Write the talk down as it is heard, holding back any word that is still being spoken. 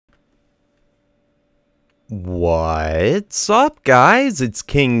What's up, guys? It's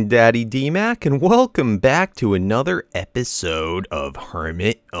KingDaddyDMAC, and welcome back to another episode of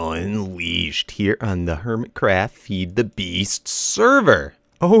Hermit Unleashed here on the Hermitcraft Feed the Beast server.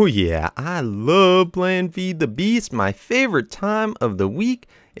 Oh yeah, I love playing Feed the Beast, my favorite time of the week.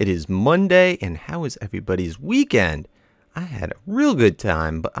 It is Monday, and how is everybody's weekend? I had a real good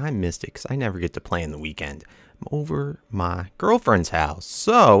time, but I missed it because I never get to play in the weekend. I'm over my girlfriend's house,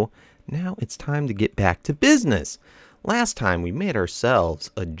 so now it's time to get back to business. Last time we made ourselves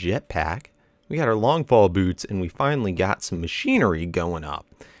a jetpack, we got our long fall boots, and we finally got some machinery going up.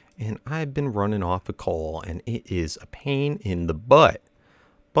 And I've been running off of coal, and it is a pain in the butt.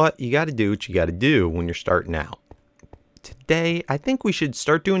 But you got to do what you got to do when you're starting out. Today, I think we should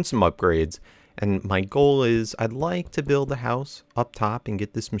start doing some upgrades. And my goal is I'd like to build a house up top and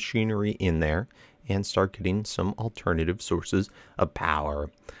get this machinery in there and start getting some alternative sources of power.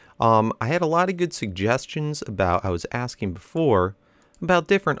 I had a lot of good suggestions about, I was asking before, about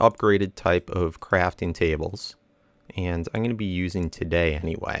different upgraded type of crafting tables. And I'm going to be using today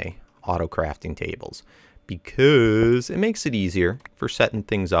anyway, auto crafting tables, because it makes it easier for setting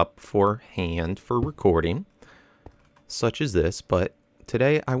things up for hand for recording, such as this. But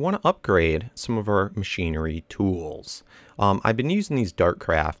today I want to upgrade some of our machinery tools. I've been using these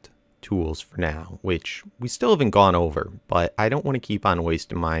Dartcraft tools for now, which we still haven't gone over, but I don't want to keep on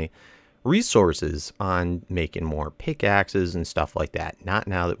wasting my resources on making more pickaxes and stuff like that, not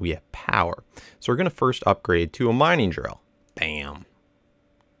now that we have power. So we're going to first upgrade to a mining drill. Bam.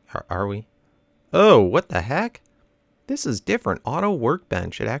 Are we? Oh, what the heck? This is different. Auto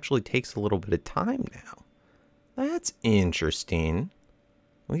workbench. It actually takes a little bit of time now. That's interesting.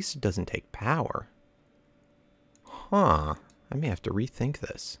 At least it doesn't take power. Huh. I may have to rethink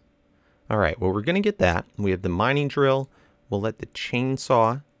this. Alright, well, we're going to get that. We have the mining drill. We'll let the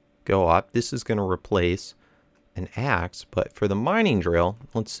chainsaw go up. This is going to replace an axe, but for the mining drill,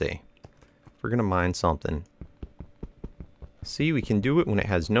 let's see. If we're going to mine something. See, we can do it when it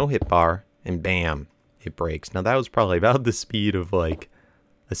has no hit bar, and bam, it breaks. Now, that was probably about the speed of, like,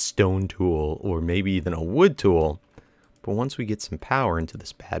 a stone tool, or maybe even a wood tool. But once we get some power into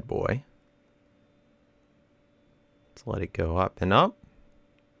this bad boy, let's let it go up and up.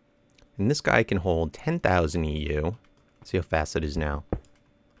 And this guy can hold 10,000 EU. See how fast it is now.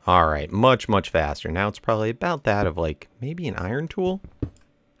 Alright, much, much faster. Now it's probably about that of, like, maybe an iron tool.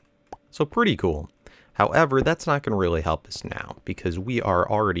 So pretty cool. However, that's not going to really help us now, because we are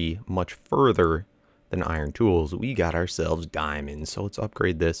already much further than iron tools. We got ourselves diamonds. So let's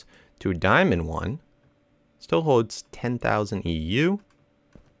upgrade this to a diamond one. Still holds 10,000 EU.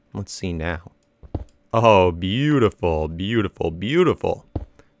 Let's see now. Oh, beautiful, beautiful, beautiful.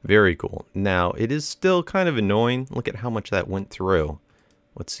 Very cool. Now, it is still kind of annoying. Look at how much that went through.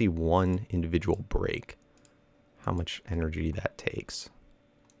 Let's see one individual break. How much energy that takes.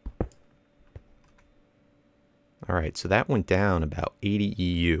 Alright, so that went down about 80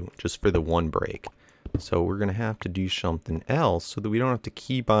 EU just for the one break. So we're going to have to do something else so that we don't have to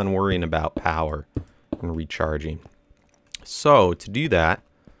keep on worrying about power and recharging. So, to do that,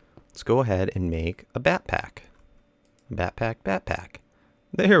 let's go ahead and make a backpack. Backpack.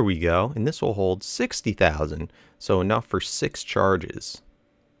 There we go, and this will hold 60,000, so enough for 6 charges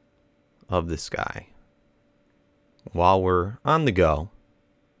of this guy while we're on the go.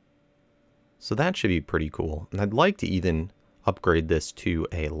 So that should be pretty cool, and I'd like to even upgrade this to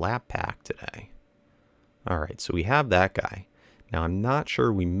a lap pack today. Alright, so we have that guy. Now I'm not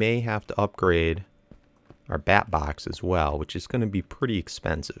sure, we may have to upgrade our bat box as well, which is going to be pretty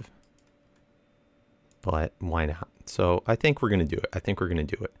expensive. But why not? So I think we're going to do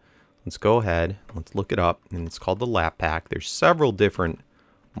it. Let's go ahead. Let's look it up. And it's called the lap pack. There's several different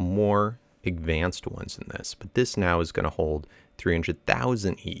more advanced ones in this. But this now is going to hold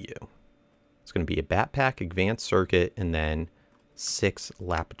 300,000 EU. It's going to be a bat pack, advanced circuit, and then 6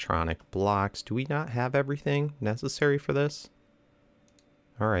 lapatronic blocks. Do we not have everything necessary for this?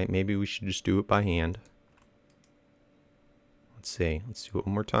 Alright, maybe we should just do it by hand. Let's see. Let's do it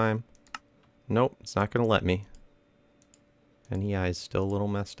one more time. Nope, it's not going to let me. And the eye's still a little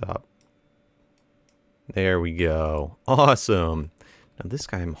messed up. There we go. Awesome. Now this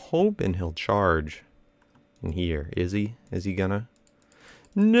guy, I'm hoping he'll charge in here. Is he? Is he gonna?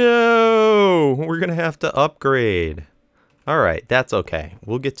 No! We're going to have to upgrade. Alright, that's okay.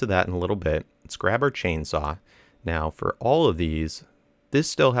 We'll get to that in a little bit. Let's grab our chainsaw. Now, for all of these, this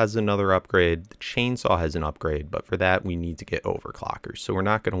still has another upgrade. The chainsaw has an upgrade, but for that we need to get overclockers. So we're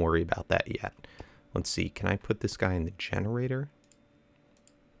not going to worry about that yet. Let's see, can I put this guy in the generator?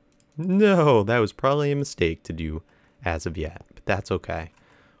 No, that was probably a mistake to do as of yet, but that's okay.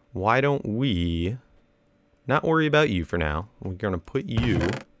 Why don't we not worry about you for now. We're going to put you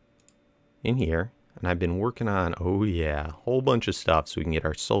in here. And I've been working on, oh yeah, a whole bunch of stuff so we can get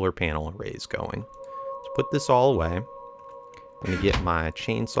our solar panel arrays going. Let's put this all away. I'm going to get my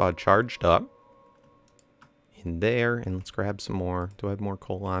chainsaw charged up in there. And let's grab some more. Do I have more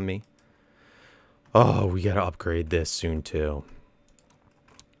coal on me? Oh, we got to upgrade this soon too.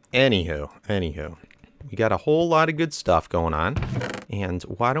 Anywho. We got a whole lot of good stuff going on. And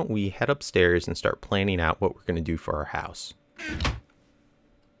why don't we head upstairs and start planning out what we're going to do for our house.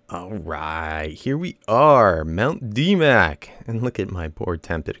 Alright, here we are, Mount DMAC. And look at my poor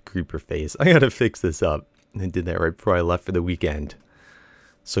attempt at a creeper face. I gotta fix this up. I did that right before I left for the weekend.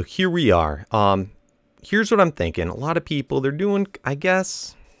 So here we are. Here's what I'm thinking. A lot of people, they're doing, I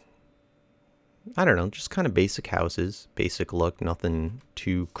guess, I don't know, just kind of basic houses. Basic look, nothing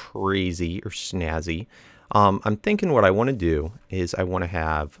too crazy or snazzy. I'm thinking what I want to do is I want to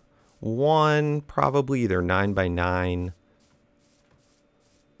have one, probably either 9x9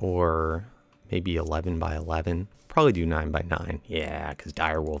 or maybe 11x11. Probably do 9x9. Yeah, because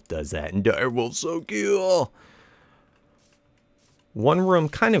Direwolf does that. And Direwolf's so cool. One room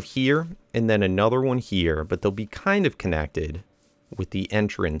kind of here, and then another one here. But they'll be kind of connected with the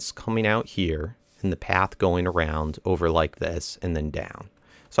entrance coming out here. And the path going around over like this and then down.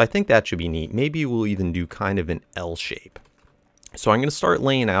 So I think that should be neat. Maybe we'll even do kind of an L shape. So I'm going to start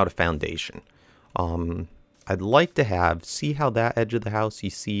laying out a foundation. I'd like to have, see how that edge of the house, you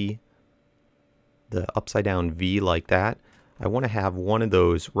see the upside down V like that? I want to have one of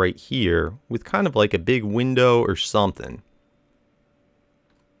those right here with kind of like a big window or something.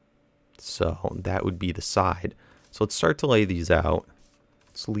 So that would be the side. So let's start to lay these out.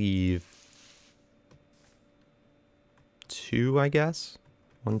 Let's leave 2, I guess.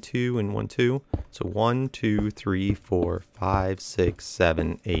 1, 2, and 1, 2. So 1, 2, 3, 4, 5, 6,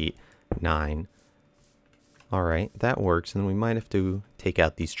 7, 8, 9. Alright, that works. And we might have to take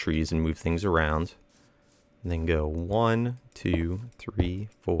out these trees and move things around. And then go 1, 2, 3,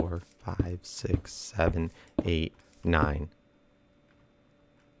 4, 5, 6, 7, 8, 9.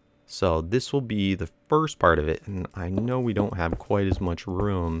 So this will be the first part of it. And I know we don't have quite as much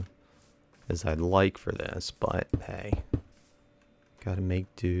room as I'd like for this, but hey, gotta make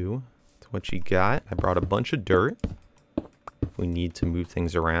do with what you got. I brought a bunch of dirt if we need to move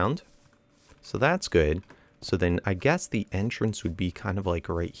things around. So that's good. So then I guess the entrance would be kind of like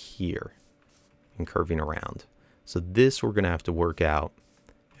right here and curving around. So this we're going to have to work out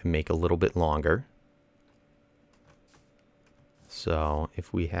and make a little bit longer. So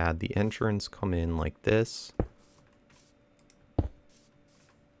if we had the entrance come in like this,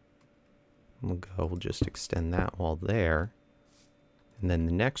 we'll just extend that wall there. And then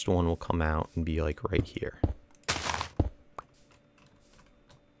the next one will come out and be like right here.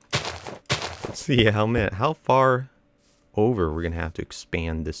 Let's see how far over we're going to have to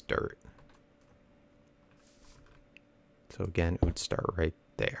expand this dirt. So again, it would start right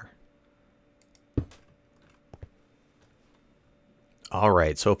there.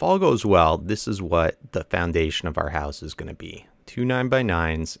 Alright, so if all goes well, this is what the foundation of our house is going to be. 2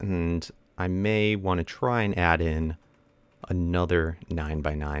 9x9s, and I may want to try and add in another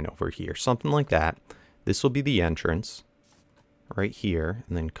 9x9 over here. Something like that. This will be the entrance right here,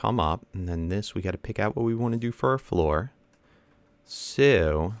 and then come up, and then this, we got to pick out what we want to do for our floor.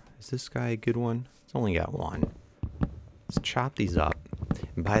 So, is this guy a good one? It's only got one. Let's chop these up.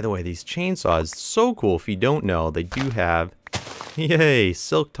 And by the way, these chainsaws, so cool. If you don't know, they do have, yay,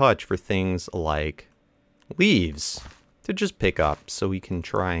 silk touch for things like leaves to just pick up, so we can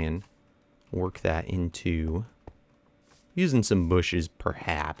try and work that into using some bushes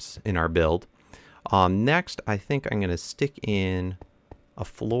perhaps in our build. Next, I think I'm going to stick in a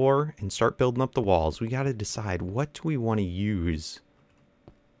floor and start building up the walls. We got to decide what do we want to use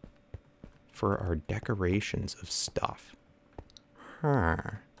for our decorations of stuff.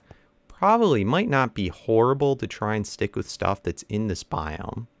 Probably might not be horrible to try and stick with stuff that's in this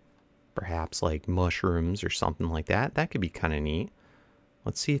biome. Perhaps like mushrooms or something like that. That could be kind of neat.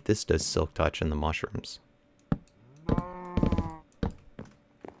 Let's see if this does silk touch in the mushrooms.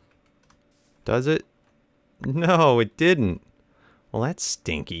 Does it? No, it didn't. Well, that's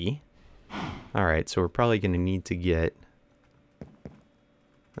stinky. Alright, so we're probably going to need to get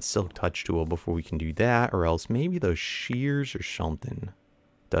a silk touch tool before we can do that, or else maybe those shears or something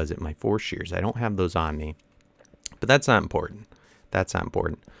does it. My 4 shears. I don't have those on me. But that's not important. That's not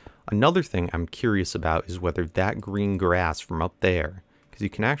important. Another thing I'm curious about is whether that green grass from up there, because you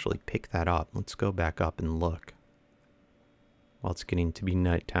can actually pick that up. Let's go back up and look while it's getting to be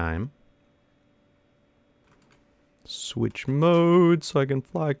nighttime. Switch mode so I can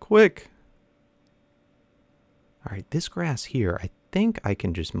fly quick. All right, this grass here, I think I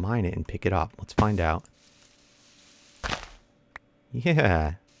can just mine it and pick it up. Let's find out.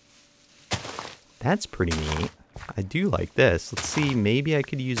 Yeah. That's pretty neat. I do like this. Let's see, maybe I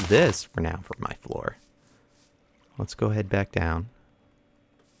could use this for now for my floor. Let's go ahead back down.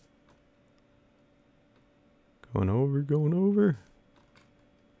 Going over, going over.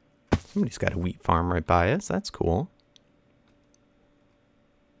 Somebody's got a wheat farm right by us. That's cool.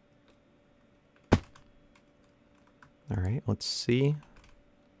 All right, let's see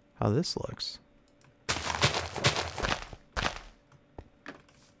how this looks.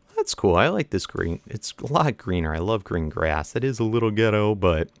 That's cool. I like this green. It's a lot greener. I love green grass. It is a little ghetto,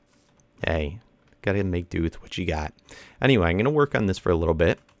 but hey, gotta make do with what you got. Anyway, I'm gonna work on this for a little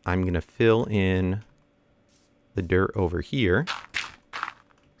bit. I'm gonna fill in the dirt over here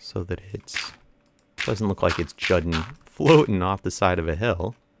so that it doesn't look like it's judding, floating off the side of a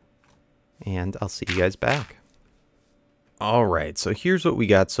hill. And I'll see you guys back. All right, so here's what we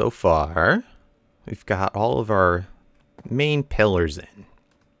got so far. We've got all of our main pillars in.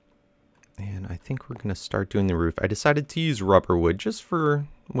 And I think we're going to start doing the roof. I decided to use rubber wood just for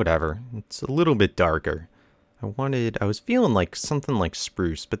whatever. It's a little bit darker. I was feeling like something like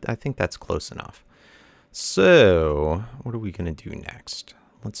spruce, but I think that's close enough. So, what are we going to do next?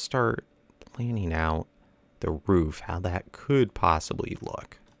 Let's start planning out the roof, how that could possibly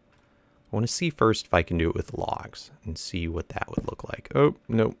look. I want to see first if I can do it with logs and see what that would look like. Oh,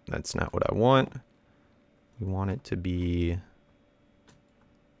 nope, that's not what I want. We want it to be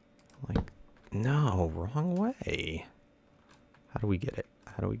like, no, wrong way. How do we get it?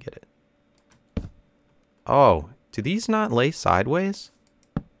 How do we get it? Oh, do these not lay sideways?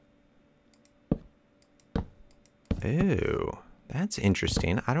 Ew, that's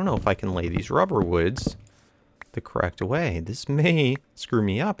interesting. I don't know if I can lay these rubber woods the correct way. This may screw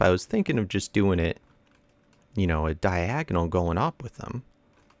me up. I was thinking of just doing it, you know, a diagonal going up with them.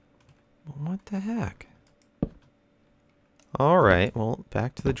 What the heck? All right, well,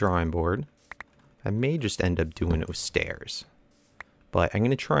 back to the drawing board. I may just end up doing it with stairs. But I'm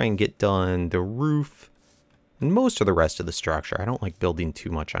going to try and get done the roof and most of the rest of the structure. I don't like building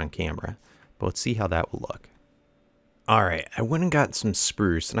too much on camera, but let's see how that will look. All right, I went and got some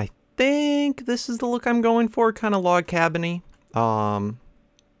spruce, and I think this is the look I'm going for, kind of log cabin-y. And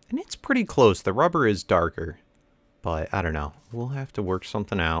it's pretty close. The rubber is darker, but I don't know. We'll have to work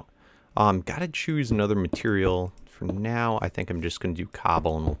something out. Gotta choose another material. For now, I think I'm just going to do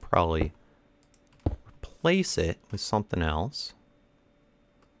cobble, and we'll probably replace it with something else.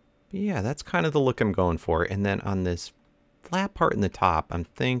 But yeah, that's kind of the look I'm going for. And then on this flat part in the top, I'm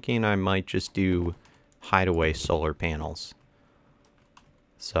thinking I might just do hideaway solar panels.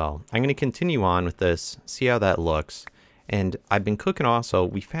 So I'm going to continue on with this, see how that looks. And I've been cooking also.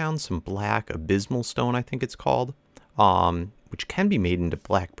 We found some black abysmal stone, I think it's called, which can be made into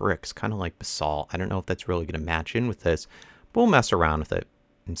black bricks, kind of like basalt. I don't know if that's really going to match in with this, but we'll mess around with it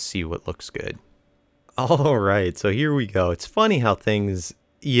and see what looks good. All right, so here we go. It's funny how things,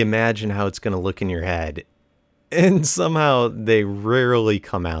 you imagine how it's going to look in your head, and somehow they rarely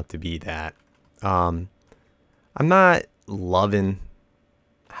come out to be that. I'm not loving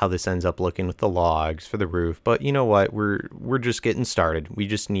how this ends up looking with the logs for the roof, but you know what? We're just getting started. We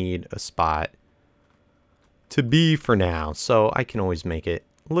just need a spot to be for now, so I can always make it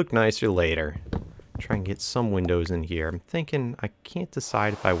look nicer later. Try and get some windows in here. I'm thinking I can't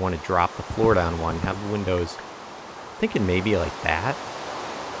decide if I want to drop the floor down one, have the windows, thinking maybe like that,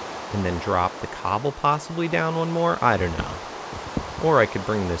 and then drop the cobble possibly down one more. I don't know. Or I could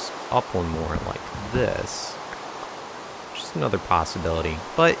bring this up one more like this. Just another possibility.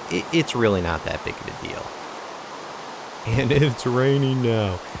 But it's really not that big of a deal. And it's raining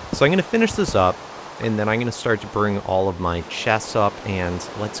now. So I'm going to finish this up. And then I'm going to start to bring all of my chests up. And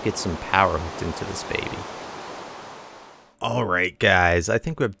let's get some power hooked into this baby. Alright guys, I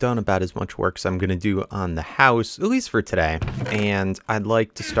think we've done about as much work as I'm going to do on the house, at least for today. And I'd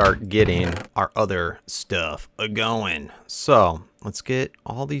like to start getting our other stuff going. So, let's get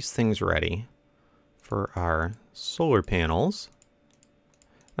all these things ready for our solar panels.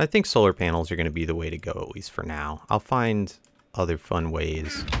 I think solar panels are going to be the way to go, at least for now. I'll find other fun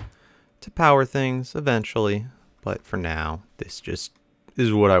ways to power things eventually. But for now, this just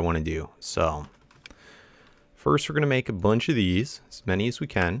is what I want to do. So, first, we're going to make a bunch of these, as many as we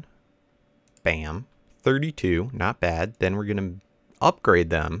can. Bam. 32, not bad. Then we're going to upgrade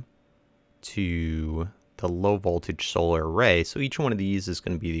them to the low voltage solar array. So each one of these is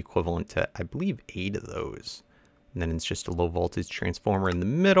going to be the equivalent to, I believe, 8 of those. And then it's just a low voltage transformer in the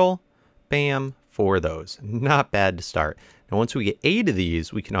middle. Bam. 4 of those. Not bad to start. Now once we get 8 of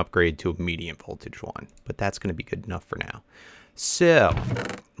these, we can upgrade to a medium voltage one, but that's going to be good enough for now. So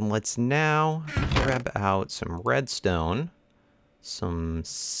let's now grab out some redstone, some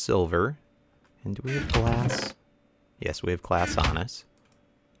silver, and do we have glass? Yes, we have glass on us.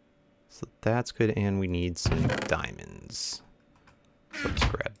 So that's good, and we need some diamonds. So let's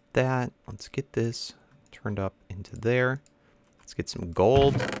grab that. Let's get this turned up into there. Let's get some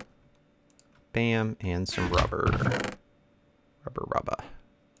gold. Bam, and some rubber. Rubber.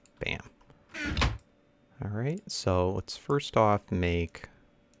 Bam. Alright, so let's first off make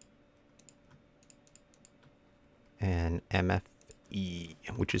an MFE,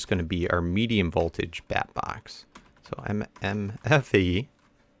 which is going to be our medium voltage bat box. So MFE.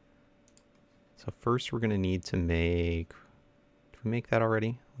 So first we're going to need to make, did we make that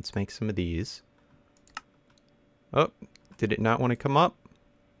already? Let's make some of these. Oh, did it not want to come up?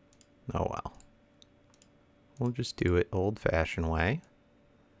 Oh well. We'll just do it old-fashioned way.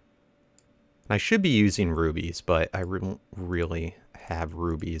 I should be using rubies, but I don't really have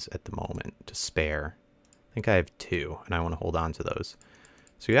rubies at the moment to spare. I think I have 2, and I want to hold on to those.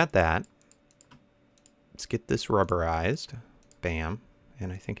 So we got that. Let's get this rubberized. Bam.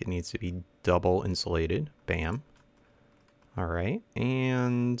 And I think it needs to be double insulated. Bam. Alright,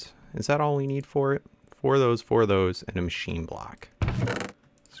 and is that all we need for it? 4 of those, and a machine block.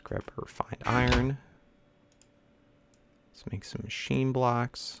 Let's grab our refined iron. Let's make some machine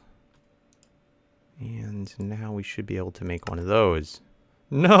blocks. And now we should be able to make one of those.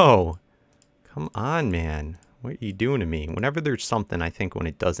 No! Come on, man. What are you doing to me? Whenever there's something, I think when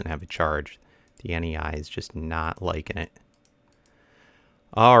it doesn't have a charge, the NEI is just not liking it.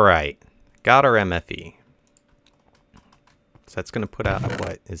 Alright. Got our MFE. So that's going to put out,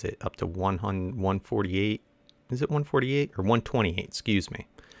 what is it? Up to 148? Is it 148? Or 128, excuse me.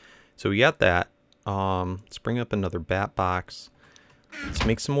 So we got that. Let's bring up another bat box. Let's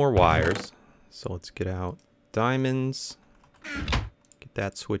make some more wires. So let's get out diamonds, get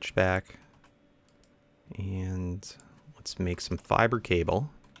that switched back, and let's make some fiber cable.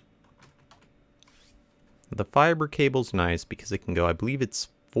 The fiber cable's nice because it can go, I believe it's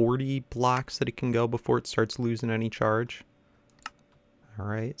 40 blocks that it can go before it starts losing any charge.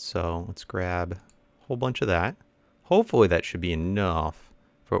 Alright, so let's grab a whole bunch of that. Hopefully that should be enough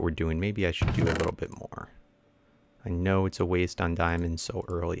for what we're doing. Maybe I should do a little bit more. I know it's a waste on diamonds so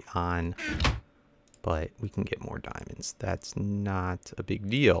early on, but we can get more diamonds. That's not a big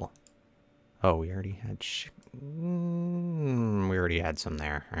deal. Oh, we already had we already had some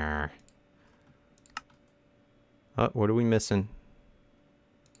there. Oh, what are we missing?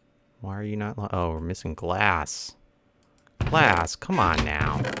 Why are you not? Oh, we're missing glass. Glass, come on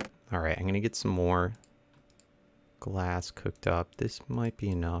now. All right, I'm gonna get some more glass cooked up. This might be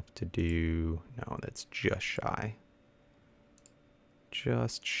enough to do. No, that's just shy.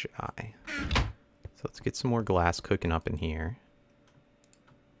 Just shy. So let's get some more glass cooking up in here.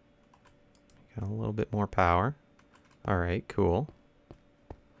 Got a little bit more power. All right, cool.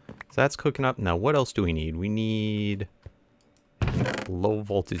 So that's cooking up. Now, what else do we need? We need a low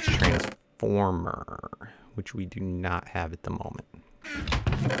voltage transformer, which we do not have at the moment.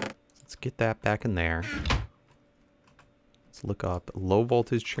 Let's get that back in there. Let's look up low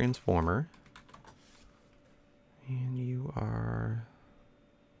voltage transformer. And you are...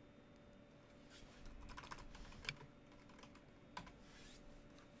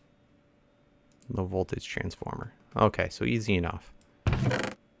 low voltage transformer. Okay, so easy enough.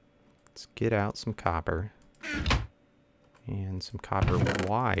 Let's get out some copper. And some copper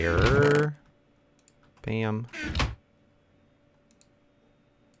wire. Bam.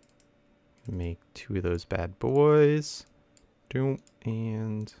 Make 2 of those bad boys. Doom.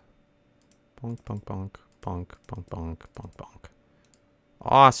 And bonk, bonk, bonk, bonk, bonk, bonk, bonk, bonk.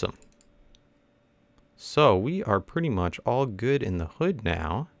 Awesome. So we are pretty much all good in the hood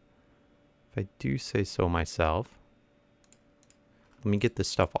now, if I do say so myself. Let me get this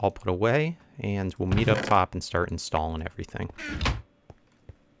stuff all put away, and we'll meet up top and start installing everything.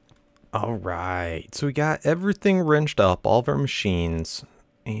 Alright, so we got everything wrenched up, all of our machines,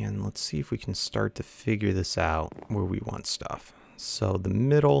 and let's see if we can start to figure this out where we want stuff. So the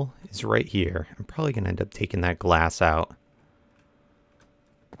middle is right here. I'm probably going to end up taking that glass out.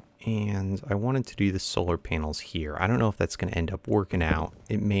 And I wanted to do the solar panels here. I don't know if that's going to end up working out.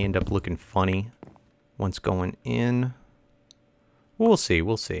 It may end up looking funny once going in. We'll see,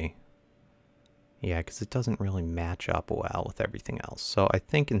 we'll see. Yeah, because it doesn't really match up well with everything else. So I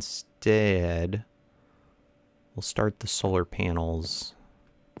think instead, we'll start the solar panels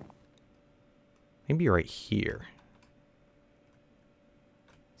maybe right here.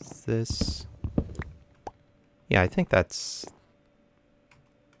 This, Yeah, I think that's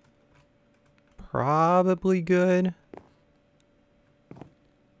probably good.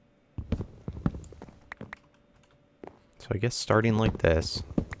 So I guess starting like this.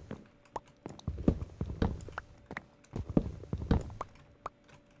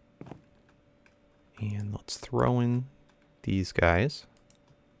 And let's throw in these guys.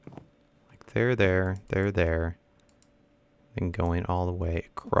 Like they're there. And going all the way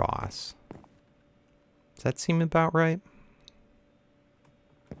across. Does that seem about right?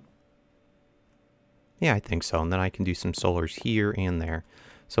 Yeah, I think so. And then I can do some solars here and there.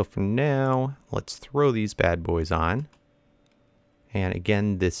 So for now, let's throw these bad boys on. And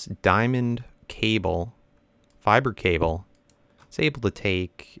again, this diamond cable, fiber cable, is able to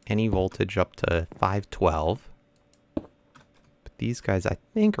take any voltage up to 512. But these guys, I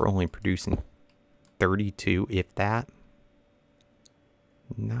think, are only producing 32, if that.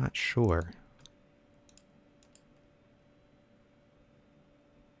 Not sure.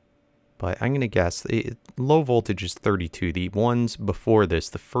 But I'm going to guess low voltage is 32. The ones before this,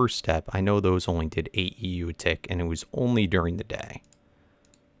 the first step, I know those only did 8 EU a tick, and it was only during the day.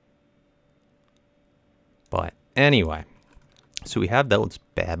 But anyway, so we have those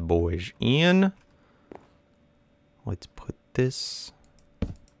bad boys in. Let's put this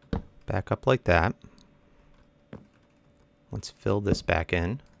back up like that. Let's fill this back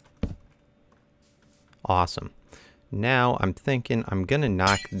in. Awesome. Now I'm thinking I'm going to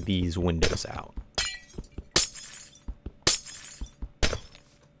knock these windows out.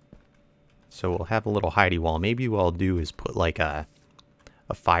 So we'll have a little hidey wall. Maybe what I'll do is put like a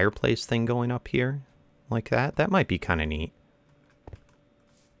fireplace thing going up here. Like that. That might be kind of neat.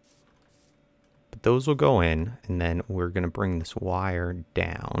 But those will go in. And then we're going to bring this wire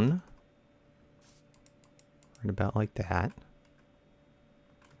down. Right about like that.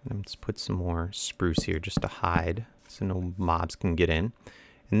 And let's put some more spruce here just to hide so no mobs can get in.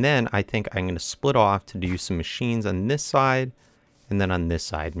 And then I think I'm going to split off to do some machines on this side and then on this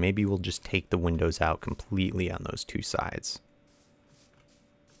side. Maybe we'll just take the windows out completely on those two sides.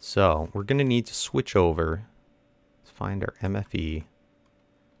 So we're going to need to switch over. Let's find our MFE.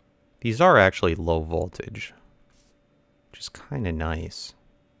 These are actually low voltage, which is kind of nice.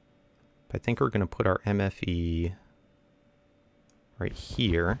 I think we're going to put our MFE right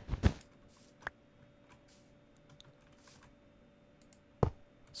here.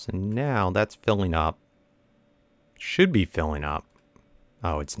 So now that's filling up. Should be filling up.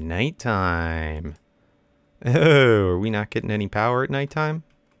 Oh, it's nighttime. Oh, are we not getting any power at nighttime?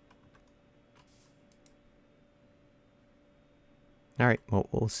 All right, well,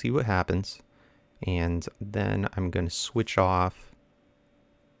 we'll see what happens. And then I'm going to switch off.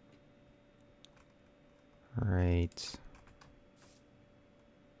 Right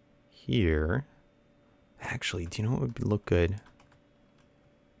here. Actually, do you know what would look good?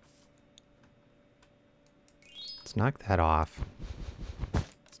 Let's knock that off.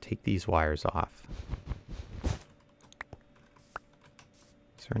 Let's take these wires off. Is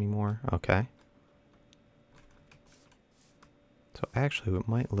there any more? Okay. So actually what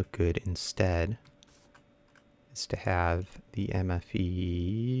might look good instead is to have the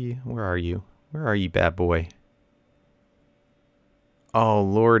MFE. Where are you? Where are you, bad boy? Oh,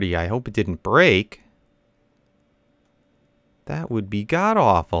 lordy, I hope it didn't break. That would be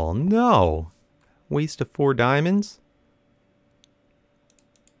god-awful. No. Waste of 4 diamonds?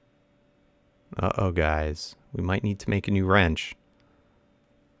 Uh-oh, guys. We might need to make a new wrench.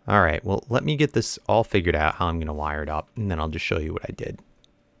 Alright, well, let me get this all figured out, how I'm going to wire it up, and then I'll just show you what I did.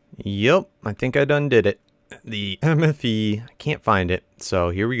 Yep, I think I done did it. The MFE, I can't find it,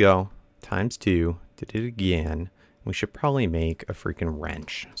 so here we go. ×2, did it again. We should probably make a freaking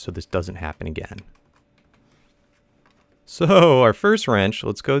wrench so this doesn't happen again. So our first wrench,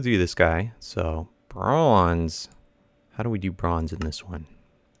 let's go do this guy. So bronze. How do we do bronze in this one?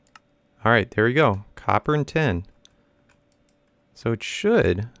 All right, there we go. Copper and tin. So it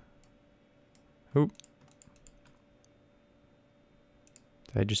should. Oop.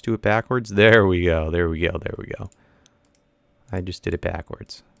 Did I just do it backwards? There we go. There we go. There we go. I just did it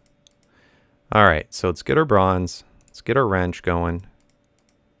backwards. All right, so let's get our bronze. Let's get our wrench going.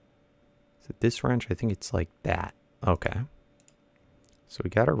 Is it this wrench? I think it's like that. Okay. So we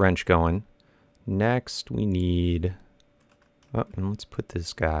got our wrench going. Next, we need... Oh, and let's put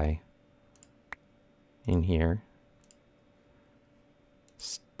this guy in here.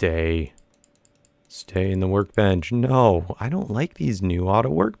 Stay. Stay in the workbench. No, I don't like these new auto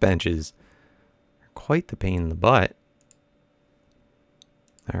workbenches. They're quite the pain in the butt.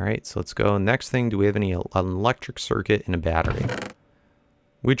 Alright, so let's go. Next thing, do we have any electric circuit and a battery?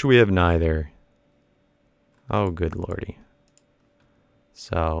 Which we have neither. Oh, good lordy.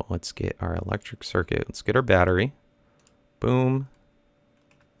 So let's get our electric circuit. Let's get our battery. Boom.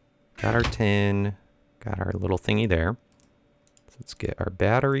 Got our tin. Got our little thingy there. So let's get our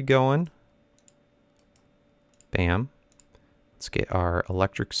battery going. Bam. Let's get our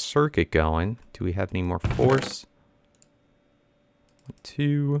electric circuit going. Do we have any more force? 1,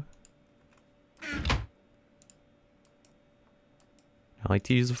 2. I like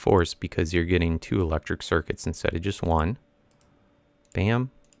to use the force because you're getting 2 electric circuits instead of just 1.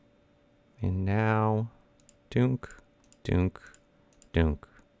 Bam. And now, dunk, dunk, dunk.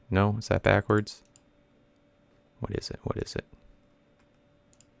 No, is that backwards? What is it? What is it?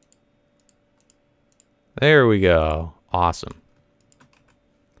 There we go. Awesome.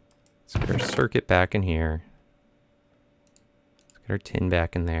 Let's get our circuit back in here. Let's get our tin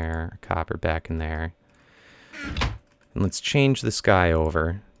back in there, our copper back in there. And let's change the sky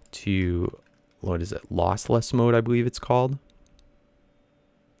over to, what is it, lossless mode, I believe it's called.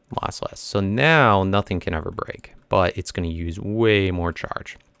 Lossless. So now nothing can ever break, but it's going to use way more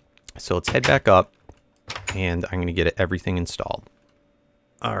charge. So let's head back up, and I'm going to get everything installed.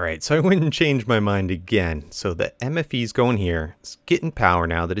 All right, so I went and changed my mind again. So the MFE's going here. It's getting power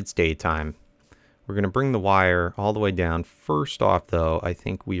now that it's daytime. We're going to bring the wire all the way down. First off, though, I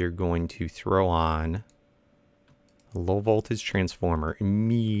think we are going to throw on a low voltage transformer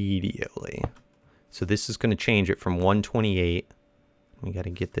immediately. So this is going to change it from 128. We got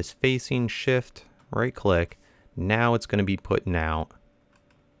to get this facing, shift, right click. Now it's going to be putting out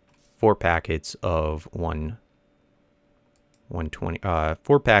 4 packets of 4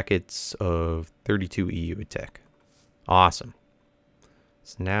 packets of 32 EU a tick. Awesome.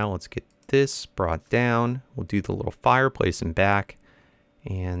 So now let's get this brought down. We'll do the little fireplace in back.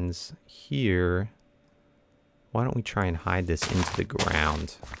 And here, why don't we try and hide this into the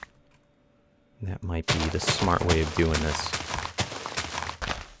ground? That might be the smart way of doing this.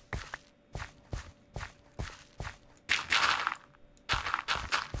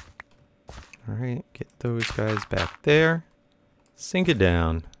 All right, get those guys back there. Sink it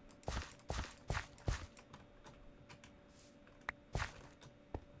down.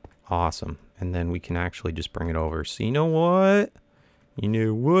 Awesome. And then we can actually just bring it over. So you know what? You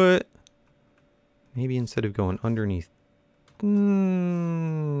know what? Maybe instead of going underneath... yeah,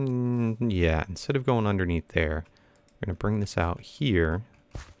 instead of going underneath there, we're going to bring this out here.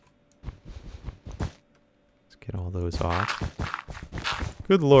 Let's get all those off.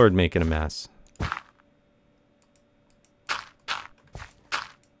 Good Lord, making a mess.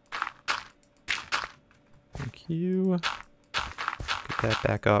 Thank you. Get that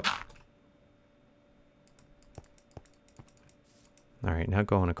back up. All right, now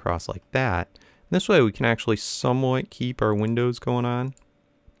going across like that. This way we can actually somewhat keep our windows going on.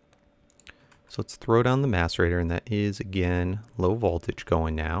 So let's throw down the macerator, and that is, again, low voltage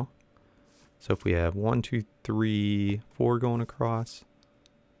going now. So if we have 1, 2, 3, 4 going across,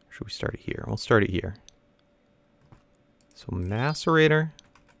 should we start it here? We'll start it here. So macerator.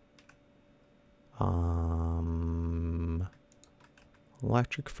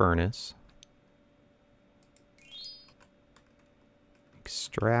 Electric furnace.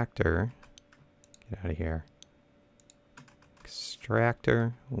 Extractor. Get out of here.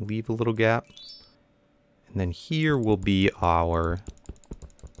 Extractor. We'll leave a little gap. And then here will be our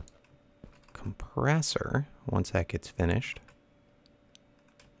compressor once that gets finished.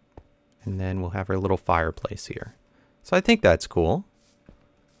 And then we'll have our little fireplace here. So I think that's cool.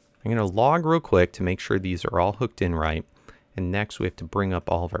 I'm going to log real quick to make sure these are all hooked in right. And next we have to bring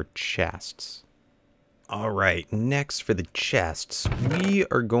up all of our chests. All right, next for the chests, we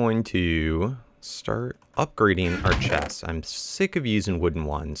are going to start upgrading our chests. I'm sick of using wooden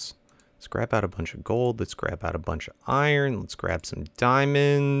ones. Let's grab out a bunch of gold. Let's grab out a bunch of iron. Let's grab some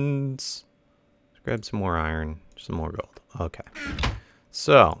diamonds. Let's grab some more iron, some more gold. Okay.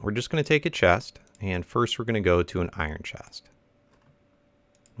 So we're just going to take a chest, and first we're going to go to an iron chest.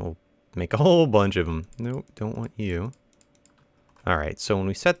 We'll make a whole bunch of them. Nope, don't want you. All right, so when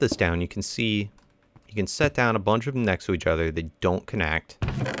we set this down, you can see you can set down a bunch of them next to each other. They don't connect.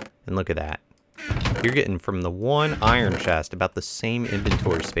 And look at that. You're getting from the one iron chest about the same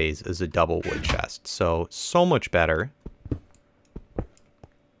inventory space as a double wood chest. So much better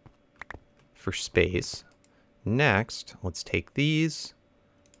for space. Next, let's take these.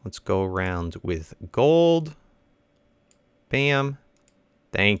 Let's go around with gold. Bam.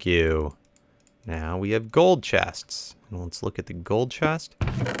 Thank you. Now we have gold chests. And let's look at the gold chest.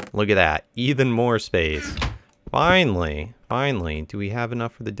 Look at that. Even more space. Finally. Do we have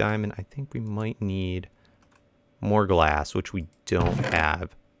enough for the diamond? I think we might need more glass, which we don't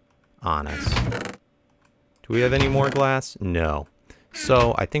have on us. Do we have any more glass? No.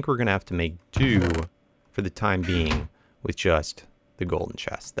 So I think we're going to have to make do for the time being with just the golden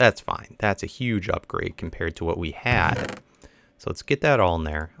chest. That's fine. That's a huge upgrade compared to what we had. So let's get that all in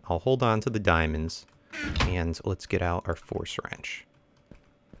there. I'll hold on to the diamonds. And let's get out our force wrench.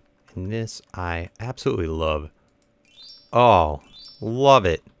 And this I absolutely love. Oh, love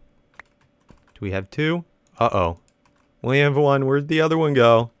it. Do we have two? Uh-oh. We have one. Where'd the other one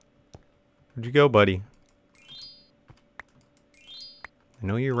go? Where'd you go, buddy? I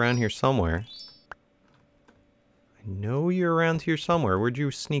know you're around here somewhere. I know you're around here somewhere. Where'd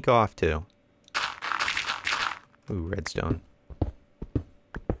you sneak off to? Ooh, redstone. Do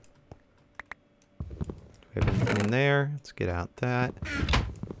we have anything in there? Let's get out that.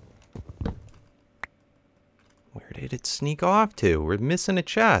 Where did it sneak off to? We're missing a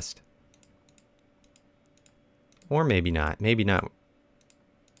chest. Or maybe not. Maybe not.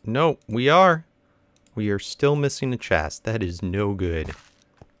 No, we are. We are still missing a chest. That is no good.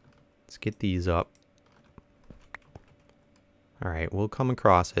 Let's get these up. Alright, we'll come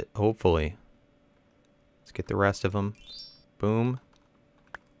across it, hopefully. Let's get the rest of them. Boom.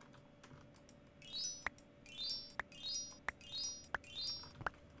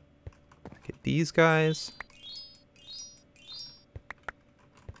 Get these guys.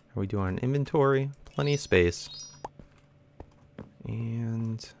 How are we doing on inventory? Plenty of space.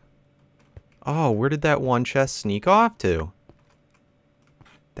 And... oh, where did that one chest sneak off to?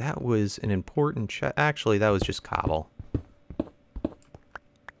 That was an important chest. Actually, that was just cobble.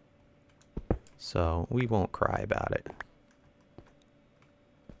 So, we won't cry about it.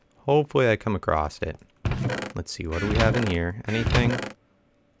 Hopefully I come across it. Let's see, what do we have in here? Anything?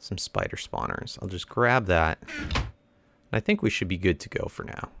 Some spider spawners. I'll just grab that. I think we should be good to go for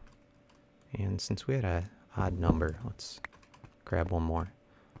now. And since we had an odd number, let's grab one more.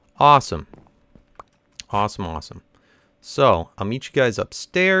 Awesome. Awesome, awesome. So, I'll meet you guys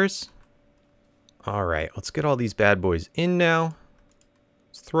upstairs. Alright, let's get all these bad boys in now.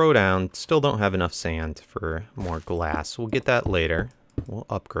 Let's throw down. Still don't have enough sand for more glass. We'll get that later. We'll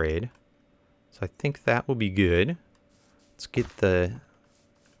upgrade. So I think that will be good. Let's get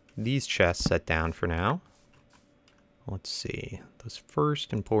these chests set down for now. Let's see. Those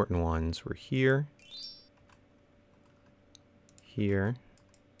first important ones were here. Here.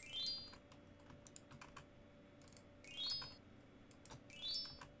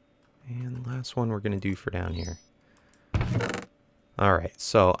 And last one we're going to do for down here. Alright,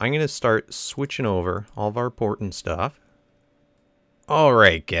 so I'm going to start switching over all of our important stuff.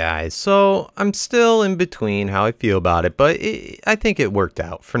 Alright guys, so I'm still in between how I feel about it, but I think it worked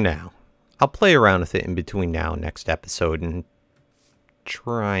out for now. I'll play around with it in between now and next episode and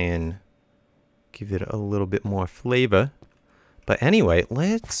try and give it a little bit more flavor. But anyway,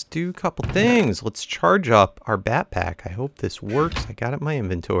 let's do a couple things. Let's charge up our backpack. I hope this works. I got it in my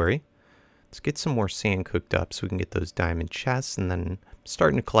inventory. Let's get some more sand cooked up so we can get those diamond chests, and then I'm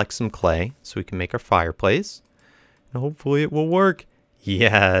starting to collect some clay so we can make our fireplace. And hopefully it will work.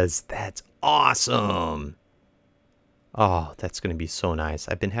 Yes, that's awesome. Oh, that's going to be so nice.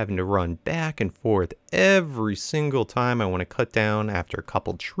 I've been having to run back and forth every single time I want to cut down after a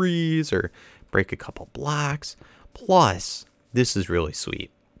couple trees or break a couple blocks. Plus, this is really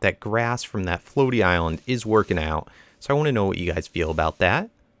sweet. That grass from that floaty island is working out. So I want to know what you guys feel about that.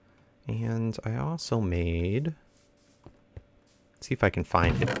 And I also made... let's see if I can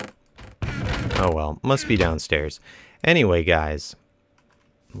find it. Oh well, must be downstairs. Anyway, guys,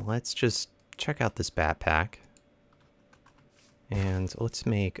 let's just check out this backpack. And let's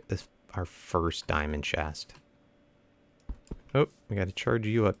make our first diamond chest. Oh, we got to charge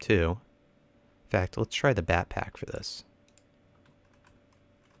you up too. In fact, let's try the backpack for this.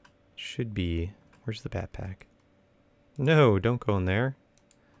 Should be... where's the backpack? No, don't go in there.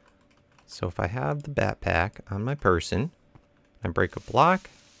 So if I have the backpack on my person, I break a block,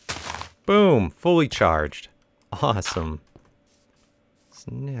 boom, fully charged. Awesome. So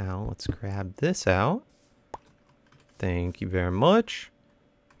now let's grab this out. Thank you very much.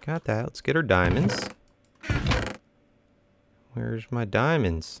 Got that. Let's get our diamonds. Where's my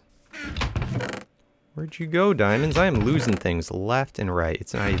diamonds? Where'd you go, diamonds? I am losing things left and right.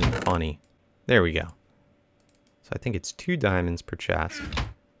 It's not even funny. There we go. So I think it's 2 diamonds per chest,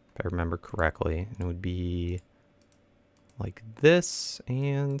 if I remember correctly. And it would be like this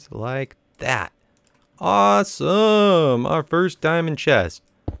and like that. Awesome! Our first diamond chest.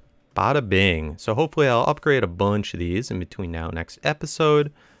 Bada bing. So hopefully I'll upgrade a bunch of these in between now and next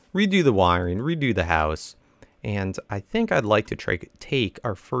episode. Redo the wiring, redo the house. And I think I'd like to take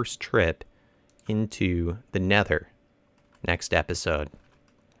our first trip into the Nether next episode.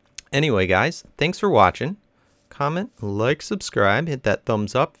 Anyway, guys, thanks for watching. comment, like, subscribe, hit that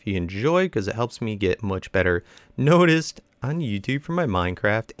thumbs up if you enjoy, because it helps me get much better noticed on YouTube for my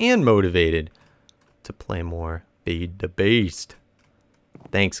Minecraft and motivated to play more Feed the Beast.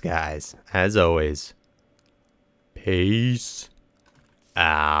 Thanks, guys. As always, peace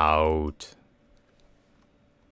out.